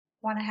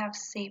Want to have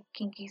safe,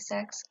 kinky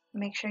sex?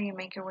 Make sure you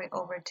make your way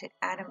over to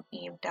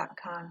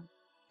adameve.com.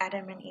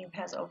 Adam and Eve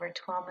has over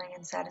 12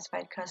 million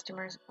satisfied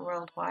customers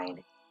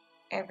worldwide.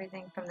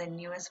 Everything from the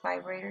newest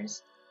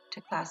vibrators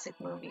to classic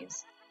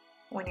movies.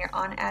 When you're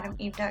on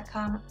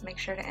adameve.com, make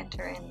sure to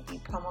enter in the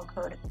promo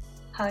code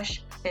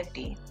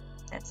HUSH50.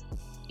 That's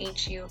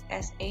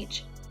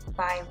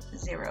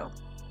HUSH50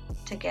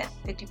 to get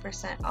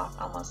 50% off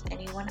almost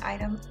any one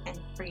item and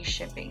free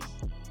shipping.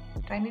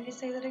 Do I need to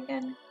say that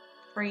again?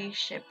 Free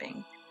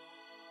shipping.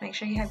 Make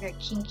sure you have your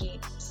kinky,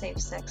 safe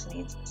sex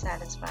needs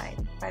satisfied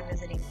by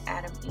visiting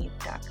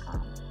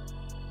adameve.com.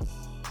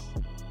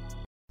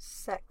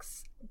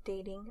 Sex,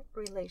 dating,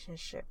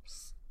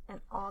 relationships,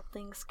 and all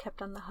things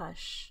kept on the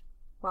hush.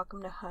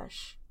 Welcome to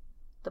Hush,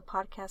 the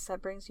podcast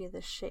that brings you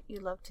the shit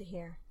you love to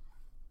hear.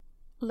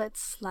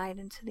 Let's slide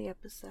into the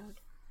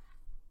episode.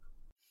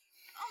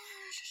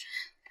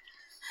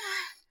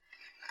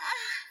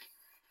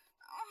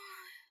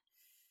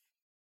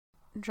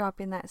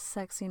 Dropping that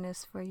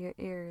sexiness for your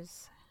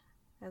ears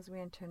as we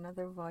enter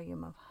another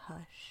volume of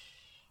Hush.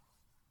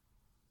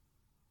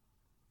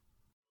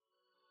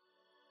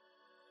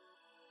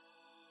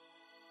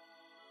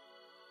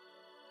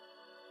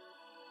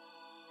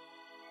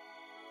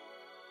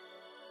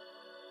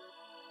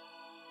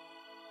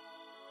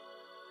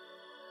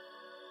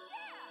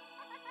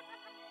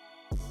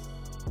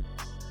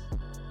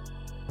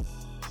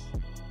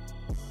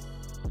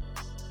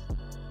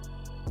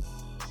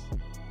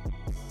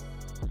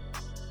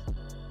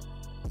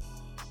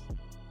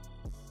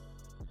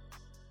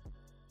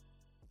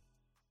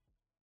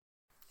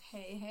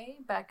 Hey,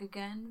 back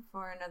again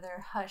for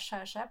another Hush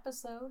Hush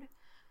episode.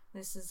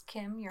 This is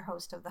Kim, your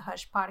host of the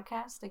Hush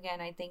podcast. Again,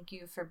 I thank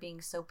you for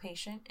being so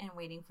patient and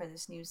waiting for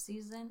this new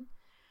season.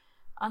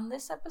 On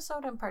this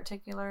episode in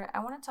particular, I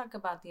want to talk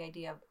about the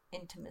idea of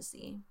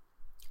intimacy.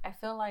 I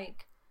feel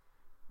like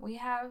we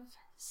have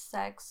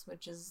sex,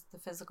 which is the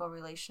physical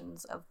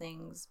relations of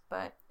things,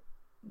 but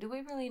do we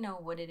really know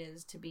what it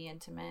is to be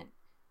intimate?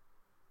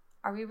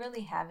 Are we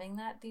really having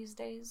that these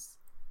days?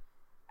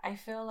 I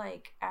feel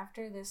like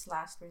after this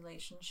last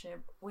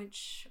relationship,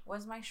 which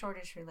was my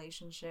shortest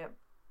relationship,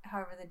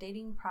 however, the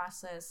dating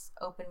process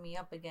opened me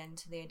up again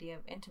to the idea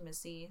of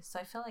intimacy. So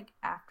I feel like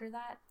after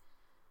that,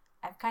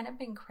 I've kind of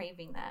been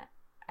craving that.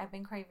 I've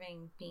been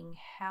craving being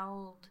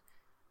held,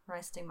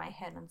 resting my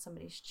head on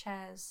somebody's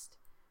chest,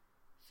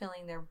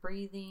 feeling their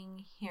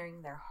breathing,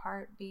 hearing their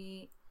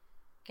heartbeat,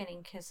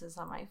 getting kisses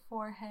on my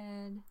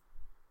forehead,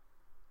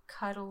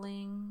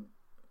 cuddling.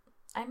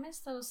 I miss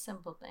those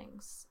simple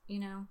things,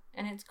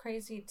 and it's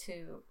crazy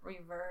to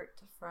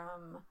revert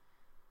from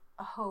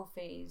a hoe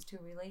phase to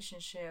a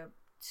relationship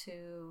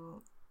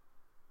to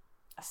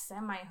a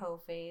semi-hoe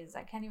phase.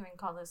 I can't even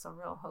call this a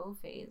real hoe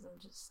phase. I'm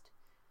just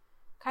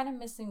kind of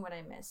missing what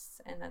I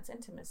miss, and that's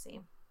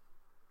intimacy.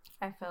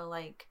 I feel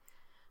like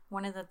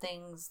one of the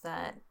things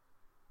that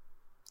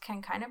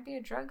can kind of be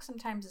a drug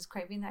sometimes is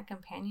craving that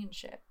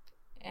companionship,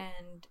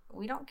 and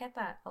we don't get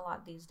that a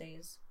lot these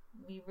days.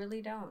 We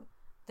really don't.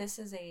 This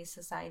is a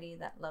society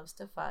that loves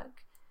to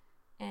fuck,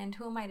 and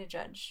who am I to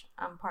judge?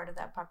 I'm part of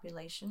that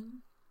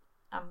population.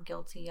 I'm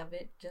guilty of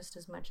it just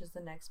as much as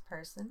the next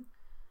person.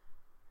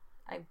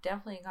 I've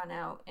definitely gone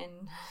out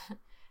and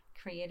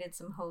created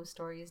some hoe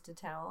stories to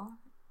tell,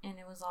 and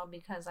it was all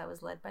because I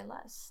was led by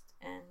lust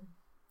and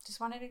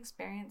just wanted to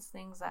experience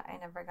things that I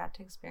never got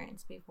to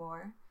experience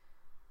before.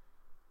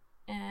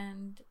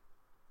 And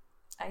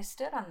I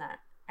stood on that.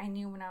 I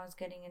knew when I was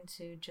getting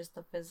into just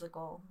the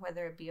physical,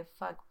 whether it be a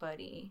fuck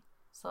buddy,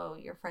 so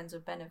your friends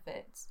with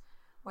benefits,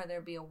 whether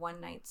it be a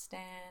one-night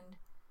stand,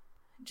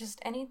 just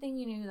anything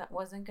you knew that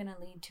wasn't going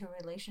to lead to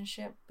a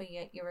relationship, but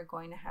yet you were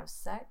going to have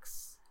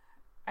sex.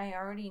 I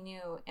already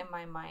knew in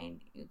my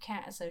mind you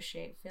can't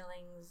associate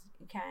feelings,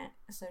 you can't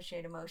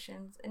associate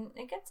emotions, and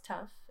it gets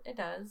tough, it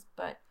does,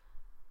 but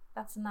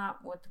that's not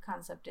what the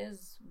concept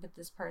is with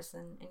this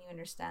person, and you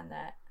understand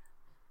that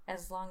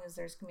as long as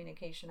there's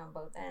communication on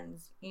both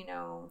ends, you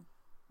know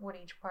what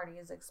each party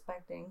is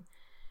expecting.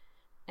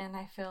 And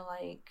I feel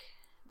like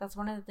that's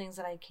one of the things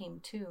that I came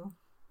to,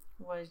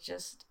 was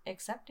just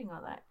accepting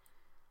all that.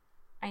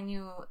 I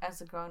knew as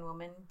a grown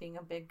woman, being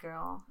a big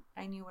girl,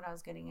 I knew what I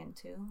was getting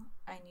into.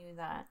 I knew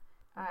that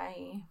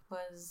I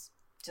was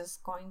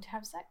just going to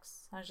have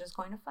sex. I was just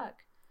going to fuck.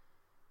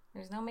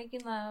 There's no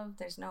making love.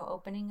 There's no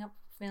opening up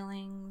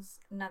feelings.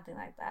 Nothing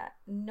like that.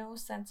 No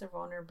sense of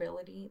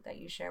vulnerability that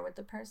you share with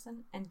the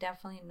person, and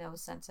definitely no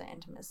sense of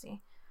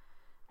intimacy.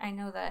 I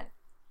know that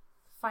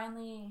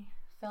finally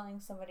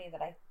feeling somebody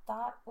that I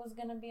thought was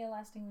going to be a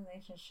lasting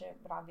relationship,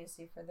 but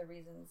obviously for the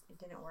reasons it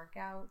didn't work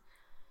out,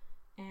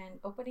 and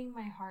opening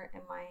my heart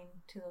and mind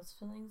to those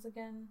feelings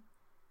again,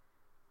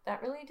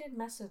 that really did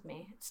mess with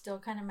me. It still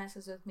kind of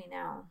messes with me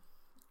now.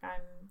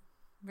 I'm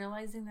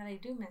realizing that I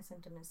do miss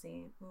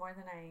intimacy more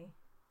than I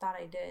thought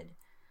I did.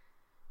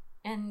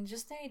 And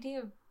just the idea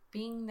of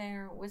being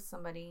there with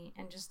somebody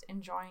and just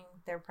enjoying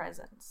their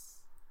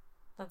presence.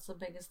 That's the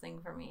biggest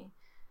thing for me.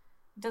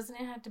 Doesn't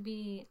it have to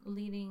be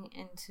leading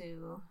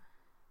into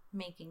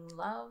making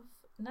love?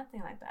 Nothing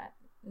like that.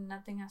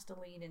 nothing has to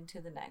lead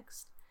into the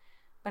next.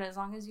 But as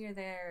long as you're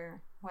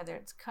there, whether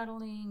it's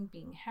cuddling,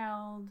 being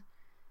held,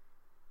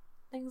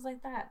 things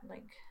like that,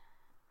 like,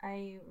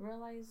 I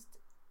realized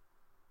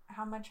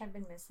how much I've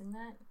been missing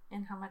that,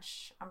 and how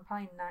much I'm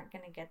probably not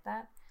going to get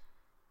that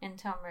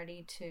until I'm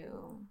ready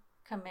to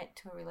commit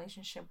to a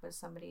relationship with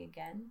somebody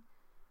again.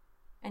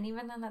 And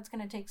even then, that's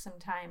going to take some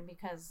time,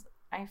 because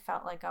I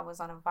felt like I was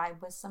on a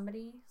vibe with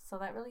somebody. So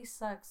that really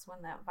sucks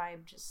when that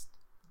vibe just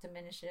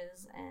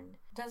diminishes and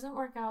doesn't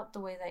work out the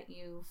way that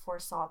you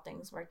foresaw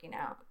things working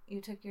out.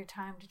 You took your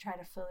time to try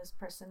to fill this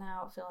person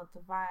out, fill out the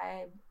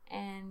vibe,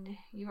 and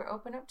you were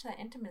open up to that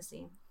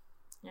intimacy.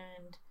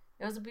 And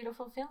it was a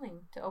beautiful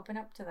feeling to open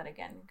up to that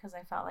again, because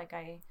I felt like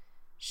I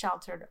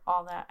sheltered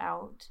all that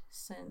out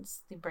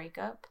since the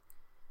breakup,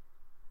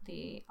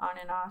 the on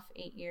and off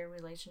 8-year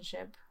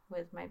relationship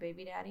with my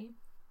baby daddy.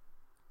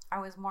 I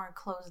was more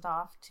closed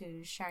off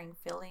to sharing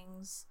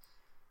feelings.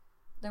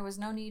 There was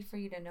no need for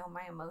you to know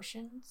my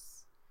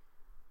emotions.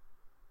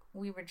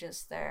 We were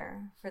just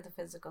there for the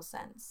physical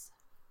sense.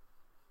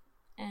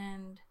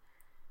 And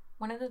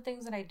one of the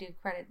things that I do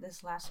credit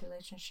this last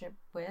relationship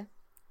with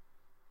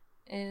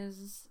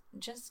is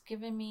just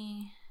giving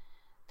me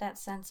that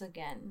sense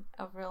again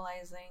of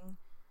realizing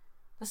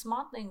the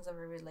small things of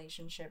a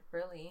relationship,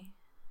 really,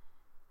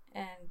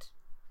 and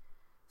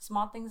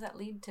small things that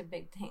lead to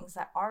big things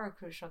that are a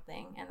crucial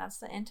thing, and that's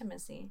the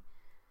intimacy.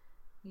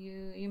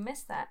 You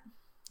miss that.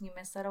 You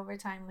miss that over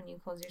time when you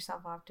close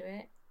yourself off to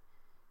it.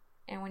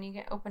 And when you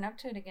get open up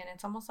to it again,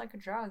 it's almost like a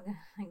drug.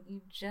 Like,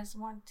 you just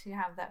want to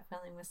have that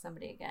feeling with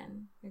somebody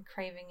again. You're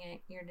craving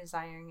it, you're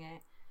desiring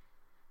it.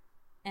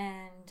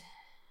 And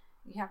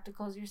you have to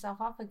close yourself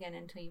off again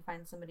until you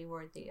find somebody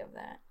worthy of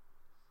that.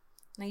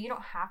 Now, you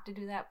don't have to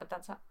do that, but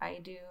that's what I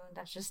do.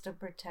 That's just to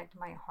protect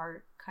my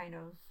heart kind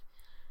of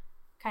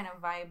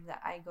vibe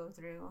that I go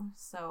through.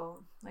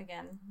 So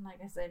again,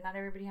 like I said, not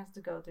everybody has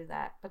to go through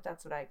that, but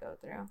that's what I go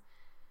through.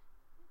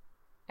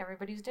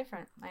 Everybody's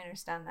different. I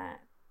understand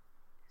that.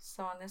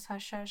 So on this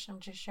hush hush, I'm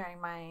just sharing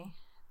my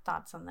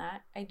thoughts on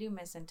that. I do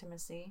miss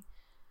intimacy.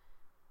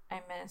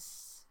 I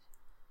miss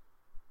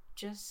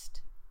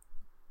just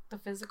the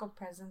physical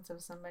presence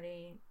of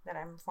somebody that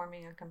I'm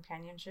forming a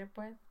companionship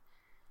with.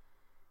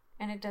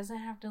 And it doesn't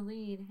have to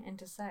lead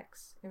into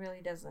sex. It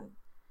really doesn't.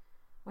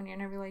 When you're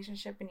in a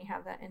relationship and you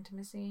have that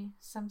intimacy,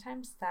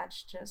 sometimes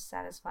that's just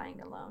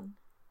satisfying alone.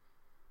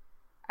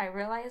 I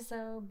realize,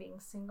 though, being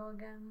single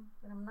again,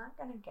 that I'm not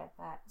going to get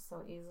that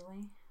so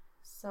easily.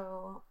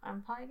 So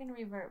I'm probably going to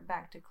revert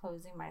back to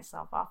closing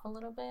myself off a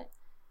little bit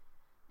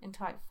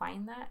until I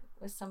find that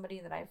with somebody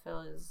that I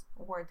feel is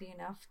worthy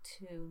enough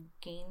to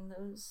gain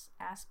those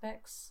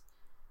aspects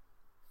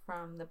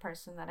from the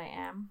person that I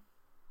am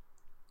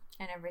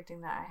and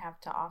everything that I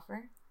have to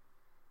offer.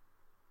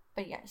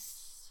 But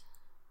yes,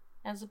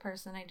 as a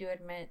person, I do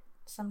admit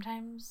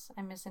sometimes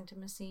I miss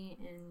intimacy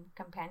and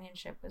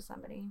companionship with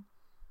somebody.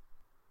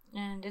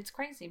 And it's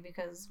crazy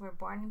because we're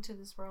born into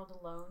this world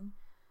alone.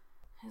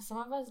 And some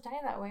of us die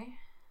that way.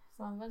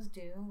 Some of us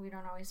do. We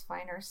don't always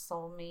find our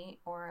soulmate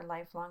or a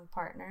lifelong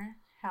partner.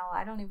 Hell,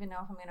 I don't even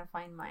know if I'm going to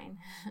find mine.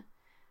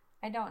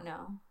 I don't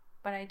know.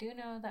 But I do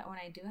know that when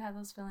I do have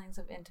those feelings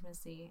of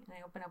intimacy and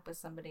I open up with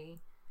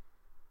somebody,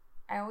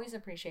 I always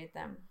appreciate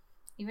them.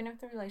 Even if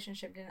the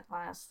relationship didn't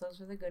last, those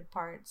were the good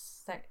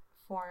parts that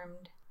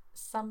formed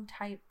some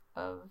type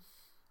of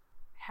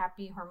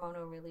happy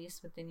hormonal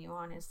release within you,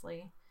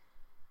 honestly.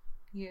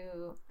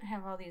 You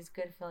have all these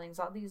good feelings,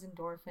 all these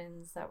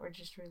endorphins that were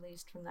just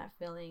released from that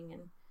feeling,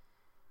 and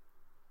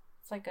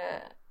it's like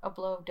a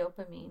blow of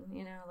dopamine,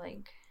 you know,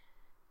 like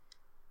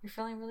you're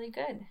feeling really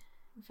good.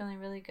 You're feeling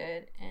really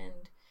good,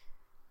 and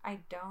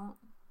I don't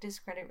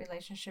discredit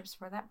relationships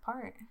for that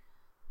part.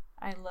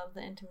 I love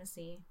the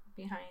intimacy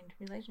behind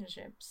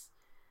relationships.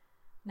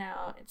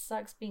 Now, it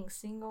sucks being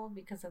single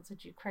because that's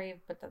what you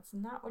crave, but that's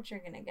not what you're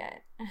gonna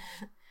get.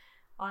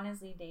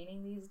 Honestly,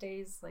 dating these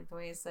days, like the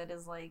way I said,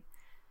 is like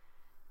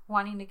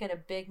wanting to get a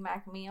Big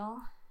Mac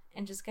meal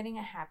and just getting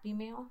a Happy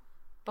Meal,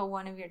 but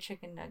one of your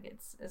chicken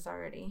nuggets is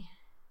already,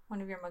 one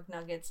of your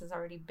McNuggets is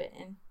already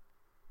bitten.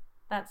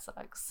 That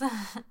sucks.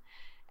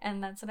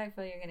 And that's what I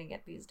feel you're gonna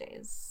get these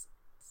days.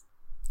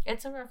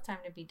 It's a rough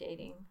time to be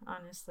dating,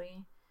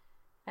 honestly.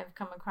 I've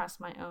come across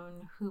my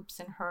own hoops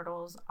and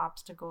hurdles,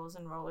 obstacles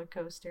and roller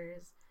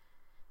coasters.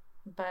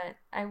 But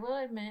I will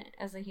admit,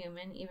 as a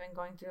human, even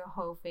going through a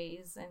hoe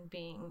phase and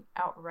being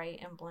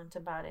outright and blunt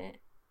about it,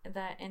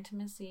 that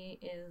intimacy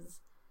is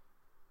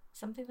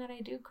something that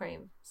I do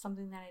crave,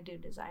 something that I do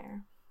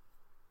desire.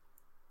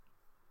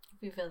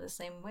 If you feel the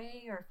same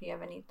way, or if you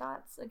have any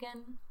thoughts,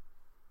 again,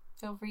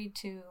 feel free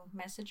to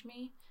message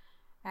me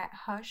at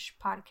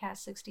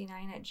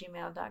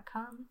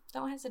hushpodcast69@gmail.com.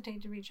 Don't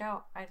hesitate to reach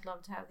out. I'd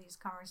love to have these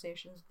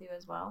conversations with you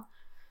as well.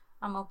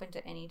 I'm open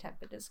to any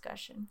type of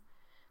discussion.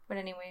 But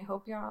anyway,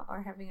 hope y'all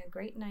are having a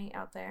great night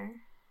out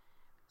there.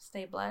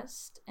 Stay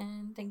blessed,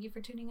 and thank you for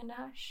tuning into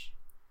Hush.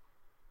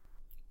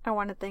 I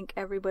want to thank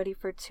everybody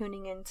for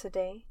tuning in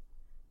today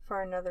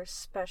for another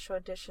special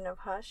edition of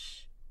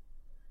Hush.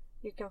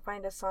 You can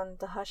find us on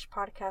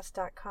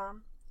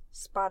thehushpodcast.com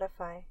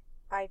Spotify,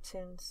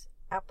 iTunes,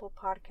 Apple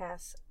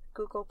Podcasts,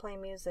 Google Play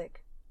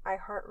Music,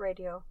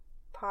 iHeartRadio,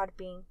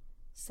 Podbean,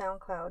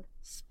 SoundCloud,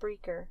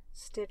 Spreaker,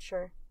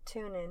 Stitcher,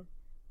 TuneIn,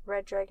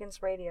 Red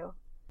Dragons Radio,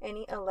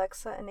 any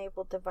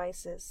Alexa-enabled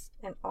devices,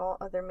 and all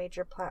other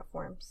major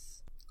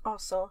platforms.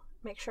 Also,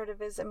 make sure to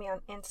visit me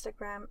on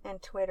Instagram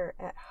and Twitter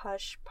at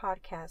Hush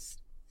Podcast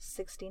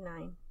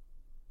 69.